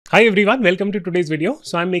Hi everyone, welcome to today's video.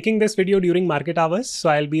 So I'm making this video during market hours, so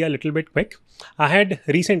I'll be a little bit quick. I had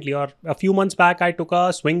recently or a few months back, I took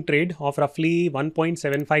a swing trade of roughly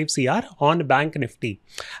 1.75 CR on Bank Nifty.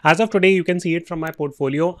 As of today, you can see it from my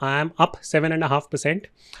portfolio. I am up 7.5%.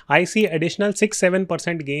 I see additional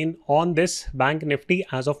 6-7% gain on this Bank Nifty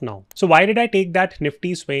as of now. So why did I take that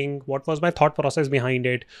Nifty swing? What was my thought process behind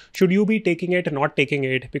it? Should you be taking it, not taking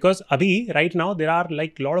it? Because right now, there are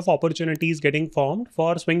like a lot of opportunities getting formed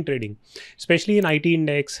for swing trading, especially in IT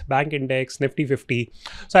index, bank index, Nifty 50.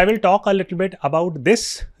 So I will talk a little bit about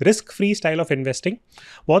this risk-free style of investing.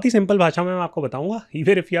 बहुत ही simple भाषा में मैं आपको बताऊंगा.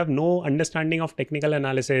 Even if you have no understanding of technical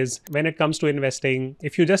analysis when it comes to investing,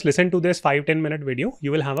 if you just listen to this 5-10 minute video,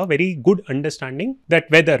 you will have a very good understanding that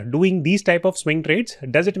whether doing these type of swing trades,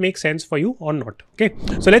 does it make sense for you or not. Okay,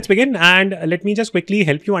 so let's begin and let me just quickly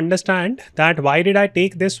help you understand that why did I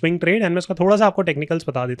take this swing trade, and मैं उसका थोड़ा सा आपको technicals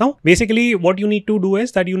बता देता हूँ. Basically, what you need to do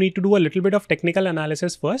is that you need to do a little bit of technical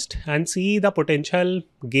analysis first and see the potential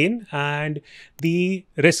gain and the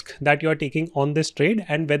risk that you are taking on this trade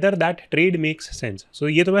and whether that trade makes sense. So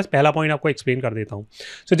ये तो बस पहला point आपको explain कर देता हूँ.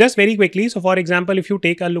 So just very quickly, so for example, if you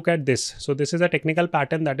take a look at this, so this is a technical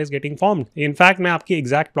pattern that is getting formed. In fact, मैं आपकी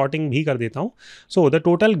exact plotting भी कर देता हूँ. So the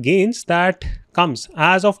total gains that comes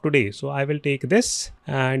as of today. So I will take this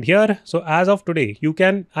and here. So as of today, you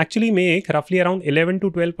can actually make roughly around 11 to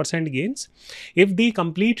 12% gains if the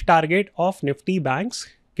complete target of Nifty banks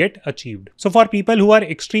get achieved. So for people who are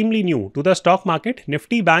extremely new to the stock market,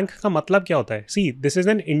 Nifty Bank का मतलब क्या होता है? See, this is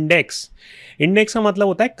an index. Index का मतलब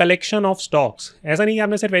होता है collection of stocks. ऐसा नहीं कि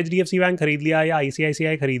आपने सिर्फ HDFC Bank खरीद लिया या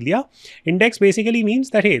ICICI खरीद लिया. Index basically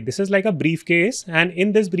means that hey, this is like a briefcase, and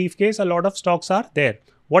in this briefcase, a lot of stocks are there.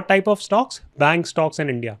 What type of stocks? Bank stocks in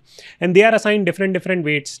India. And they are assigned different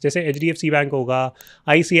weights. जैसे HDFC Bank होगा,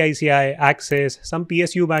 ICICI, Axis, some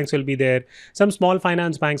PSU banks will be there, some small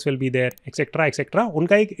finance banks will be there, etc. etc.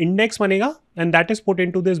 उनका एक index बनेगा and that is put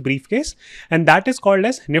into this briefcase and that is called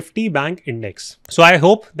as Nifty Bank Index. So I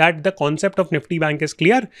hope that the concept of Nifty Bank is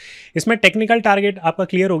clear. इसमें technical target आपका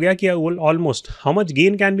clear हो गया कि almost how much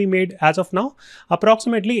gain can be made as of now?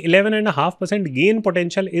 Approximately 11.5% gain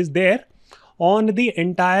potential is there on the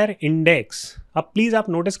entire index. अब please आप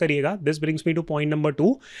notice करिएगा, this brings me two point number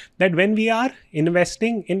 2 that when we are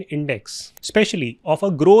investing in index specially of a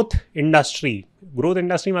growth industry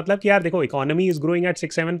मतलब कि यार देखो economy is growing at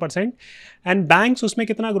 6-7% and banks उसमें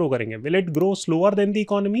कितना grow करेंगे? Will it grow slower then the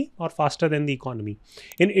economy और faster than the economy?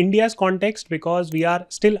 In India's context, because we are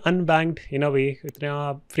still unbanked इन अ वे,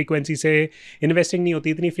 इतना frequency से इन्वेस्टिंग नहीं होती,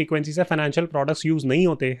 इतनी फ्रीक्वेंसी से फाइनेंशियल प्रोडक्ट्स यूज नहीं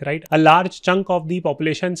होते, right? A large chunk of the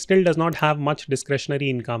population still does not have much discretionary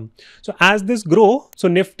income. So as this grow, so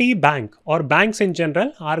Nifty Bank or banks in general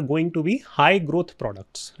are going to be high growth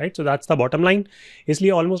products, right? So that's the bottom line.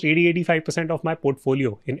 Isliye almost 80-85% of my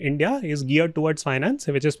portfolio in India is geared towards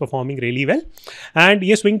finance, which is performing really well. And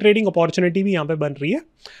ये swing trading opportunity भी यहाँ पे बन रही है.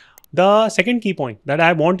 The second key point that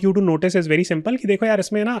I want you to notice is very simple कि देखो यार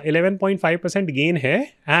इसमें ना 11.5% gain है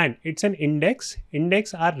and it's an index.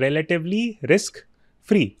 Index are relatively risk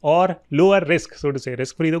free और लोअर रिस्क, सो टू से.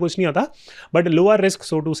 रिस्क फ्री तो कुछ नहीं होता but lower risk,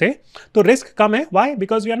 so to से. तो रिस्क कम है. Why?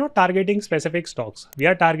 Because we are not targeting specific stocks, we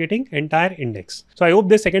are targeting entire index. So I hope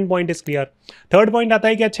this second point is clear. Third point आता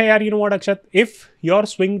है कि अच्छा यार, you know what Akshat, if your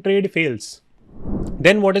swing trade fails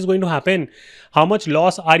then what is going to happen? How much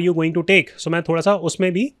loss are you going to take? So मैं थोड़ा सा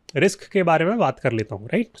उसमें भी रिस्क के बारे में बात कर लेता हूँ,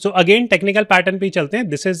 right? So again technical pattern पे चलते हैं.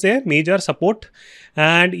 This is a major support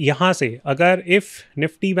and यहाँ से अगर if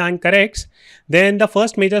Nifty bank corrects then the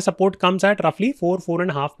first major support comes at रफली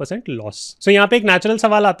 4-4.5% लॉस. सो यहाँ पे एक नेचुरल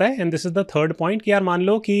सवाल आता है and this is the third point कि यार मान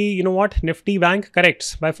लो कि you know what, Nifty bank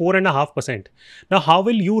corrects bye 4.5%. Now how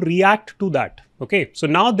will you react to that? Okay, so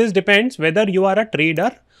now this depends whether you are a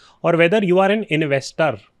trader or whether you are an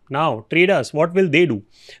investor. Now, traders, what will they do?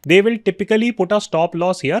 They will typically put a stop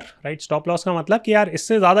loss here, right? Stop loss का मतलब कि यार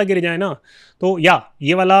इससे ज़्यादा गिर जाए ना तो या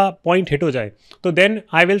ये वाला point hit हो जाए तो then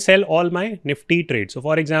I will sell all my Nifty trades. So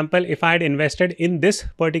for example, if I had invested in this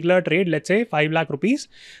particular trade, let's say 5 lakh rupees,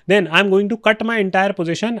 then I'm going to cut my entire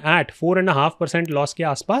position at 4.5% loss के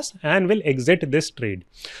आसपास and will exit this trade.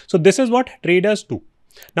 So this is what traders do.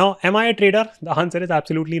 Now, am I a trader? The answer is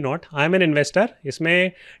absolutely not. I am an investor.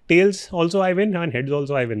 इसमें tails also I win and heads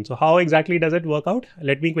also I win. So how exactly does it work out?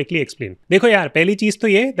 Let me quickly explain. देखो यार, पहली चीज तो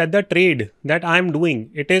ये that the trade that I am doing,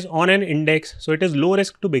 it is on an index, so it is low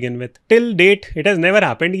risk to begin with. Till date, it has never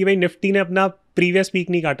happened कि भाई Nifty ने अपना प्रीवियस पीक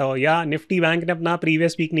नहीं काटा हो या निफ्टी बैंक ने अपना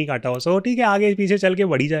प्रीवियस पीक नहीं काटा हो. सो ठीक है, आगे पीछे चल के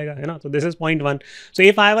बढ़ी जाएगा, है ना? तो this is point 1. So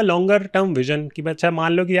if I have a longer term vision कि अच्छा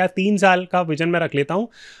मान लो कि यार 3 साल का विजन में रख लेता हूँ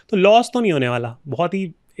तो लॉस तो नहीं होने वाला, बहुत ही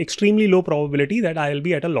extremely low probability that I will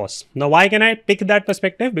be at a loss. Now, why can I pick that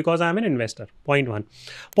perspective? Because I am an investor. Point one.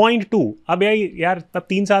 Point two. अब यार तब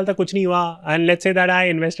 3 साल तक कुछ नहीं हुआ, and let's say that I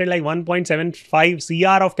invested like 1.75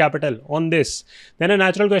 CR of capital on this. Then a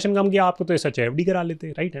natural question comes कि आपको तो सच FD करा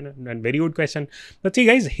लेते, right? And very good question. But see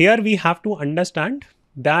guys, here we have to understand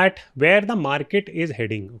that where the market is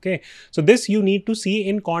heading. Okay, so this you need to see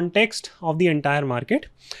in context of the entire market.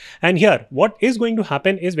 And here what is going to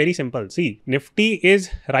happen is very simple. See, Nifty is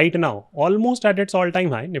right now almost at its all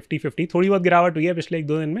time high. Nifty 50 थोड़ी बहुत गिरावट हुई है पिछले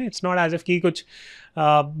 1-2 दिन में. It's not as if कि कुछ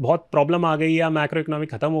बहुत प्रॉब्लम आ गई या मैक्रो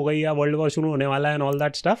इकोनॉमिक खत्म हो गई या वर्ल्ड वॉर शुरू होने वाला है एंड ऑल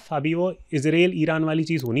दैट स्टफ. अभी वो इजराइल ईरान वाली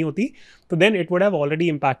चीज़ होनी होती तो then it would have already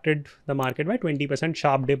impacted the market bye 20%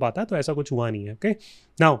 sharp dip आता. तो ऐसा कुछ हुआ नहीं है. Okay,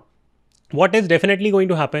 now what is definitely going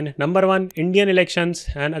to happen? Number one, Indian elections,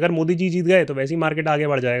 and अगर मोदी जी जीत गए तो वैसे ही मार्केट आगे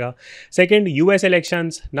बढ़ जाएगा. Second, US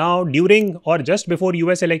elections. Now, during or just before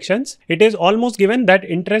US elections, it is almost given that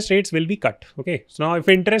interest rates will be cut. Okay, so now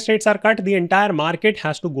if interest rates are cut, the entire market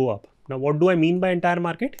has to go up. Now, what do I mean by entire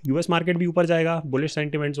market? US market भी ऊपर जाएगा, bullish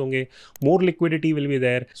sentiments होंगे, more liquidity will be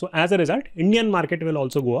there. So as a result, Indian market will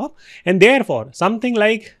also go up, and therefore something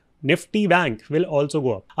like Nifty Bank will also go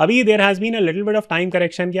up. अभी there has been a little bit of time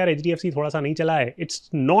correction कि यार HDFC थोड़ा सा नहीं चला है. It's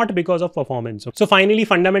not because of performance. So finally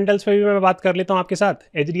fundamentals पे भी मैं बात कर लेता हूँ आपके साथ.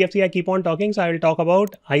 HDFC I keep on talking, so I will talk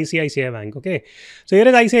about ICICI Bank. Okay. So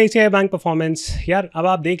here is ICICI Bank performance. यार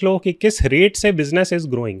अब आप देख लो कि किस रेट से business is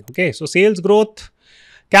growing. Okay. So sales growth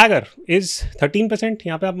CAGR is 13%.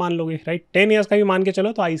 यहाँ पे आप मान लोगे, राइट. 10 ईयर्स का भी मान के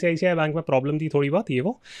चलो तो ICICI बैंक में प्रॉब्लम थी थोड़ी बहुत, ये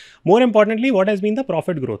वो. More importantly what has been the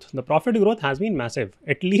profit growth? The profit growth has been massive.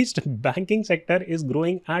 At least banking sector is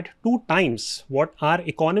growing at 2 times what are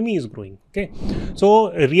economy is growing. Okay, so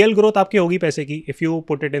real growth आपकी होगी पैसे की if you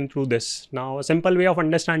put it in through this. Now simple way of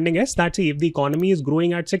understanding is that see if the economy is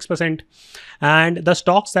growing at 6% and the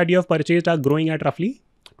stocks that you have purchased are growing at roughly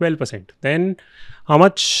 12%, then how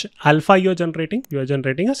much alpha you are generating? You are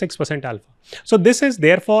generating a 6% alpha. So this is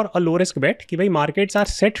therefore a low risk bet कि भाई markets are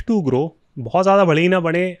set to grow. बहुत ज़्यादा बढ़े ही ना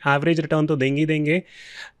बढ़े, average return तो देंगे ही देंगे.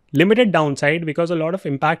 Limited downside because a lot of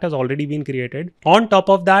impact has already been created. On top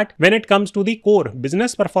of that, when it comes to the core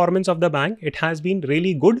business performance of the bank, it has been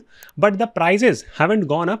really good, but the prices haven't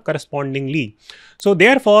gone up correspondingly. So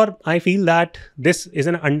therefore, I feel that this is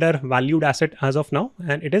an undervalued asset as of now,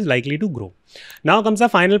 and it is likely to grow. Now comes the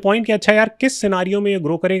final point कि अच्छा यार किस scenario में ये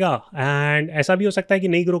grow करेगा, and ऐसा भी हो सकता है कि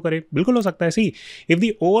नहीं ग्रो करे. बिल्कुल हो सकता है. सी, if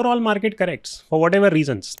the overall market corrects for whatever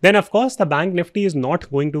reasons, then of course the bank nifty is not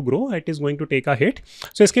going to grow. It is going to take a hit.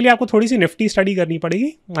 So इसके लिए आपको थोड़ी सी निफ्टी स्टडी करनी पड़ेगी,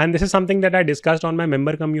 and this is something that I discussed on my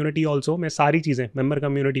member community also. मैं सारी चीज़ें member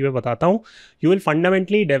community में बताता हूँ. You will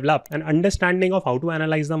fundamentally develop an understanding of how to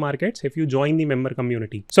analyse the markets if you join the member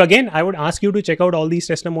community. So again, I would ask you to check out all these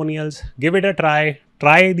testimonials, give it a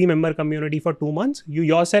try the member community for 2 months. You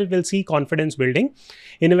yourself will see confidence building.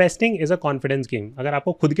 Investing is a confidence game. अगर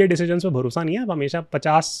आपको खुद के decisions पे भरोसा नहीं है, आप हमेशा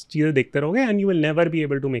 50 चीज़ें देखते रहोगे and you will never be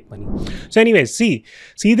able to make money. So anyways,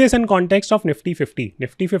 see this in context of Nifty 50.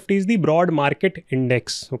 Nifty 50 is the broad market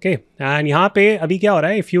index. Okay, and यहाँ पे अभी क्या हो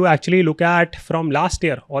रहा है? If you actually look at from last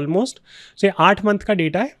year almost, so 8 month का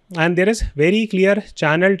data है, and there is very clear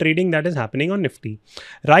channel trading that is happening on Nifty.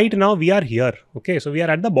 Right now we are here. Okay, so we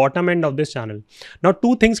are at the bottom end of this channel. Now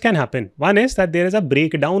two things can happen. One is that there is a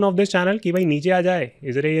breakdown of this channel कि भाई नीचे आ जाए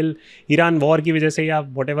Israel Iran war की वजह से या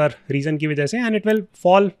whatever reason की वजह से, and it will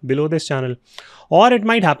fall below this channel. Or it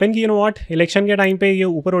might happen कि you know what, इलेक्शन के टाइम पे ये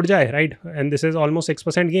ऊपर उठ जाए, right, and this is almost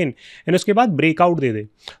 6% gain, and उसके बाद breakout they they.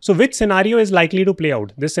 So which scenario is likely to play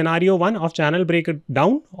out? This scenario 1 of channel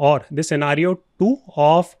breakdown, or this scenario 2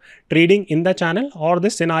 of trading in the channel, or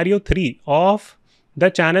this scenario 3 of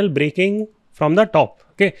the channel breaking from the top.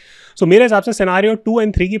 Okay, so मेरे हिसाब से scenario 2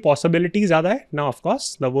 and 3 की possibility ज़्यादा है. Now of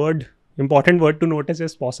course the important word to notice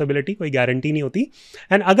is possibility. कोई guarantee नहीं होती.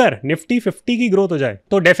 And अगर निफ्टी 50 की ग्रोथ हो जाए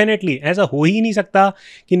तो डेफिनेटली ऐसा हो ही नहीं सकता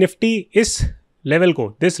कि निफ्टी इस लेवल को,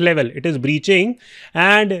 this level it is breaching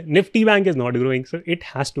and Nifty bank is not growing, so it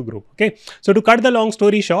has to grow. Okay, so to cut the long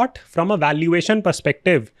story short, from a valuation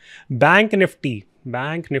perspective,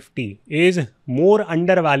 Bank Nifty is more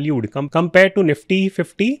undervalued compared to Nifty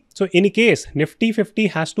 50. So in case Nifty 50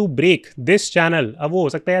 has to break this channel, अब वो हो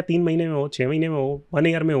सकता है 3 महीने में हो, 6 महीने में हो, 1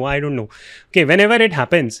 year में हो, I don't know. Okay, whenever it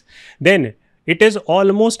happens, then it is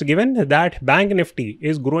almost given that Bank Nifty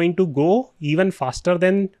is going to go even faster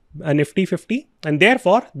than Nifty 50. And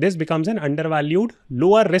therefore, this becomes an undervalued,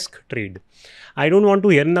 lower risk trade. I don't want to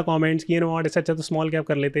hear in the comments, you know what, इससे अच्छा तो small cap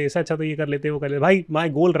कर लेते, इससे अच्छा तो ये कर लेते, वो कर लेते. भाई, my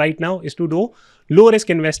goal right now is to do low risk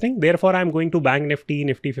investing. Therefore, I'm going to Bank Nifty,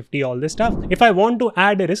 Nifty 50, all this stuff. If I want to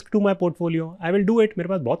add a risk to my portfolio, I will do it. मेरे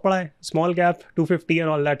पास बहुत पड़ा है, small cap, 250 and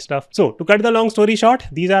all that stuff. So, to cut the long story short,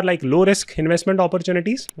 these are like low risk investment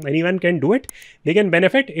opportunities. Anyone can do it. They can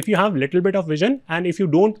benefit if you have little bit of vision and if you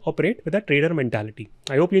don't operate with a trader mentality.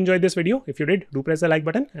 I hope you enjoyed this video. If you did, do press the like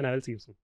button and I will see you soon.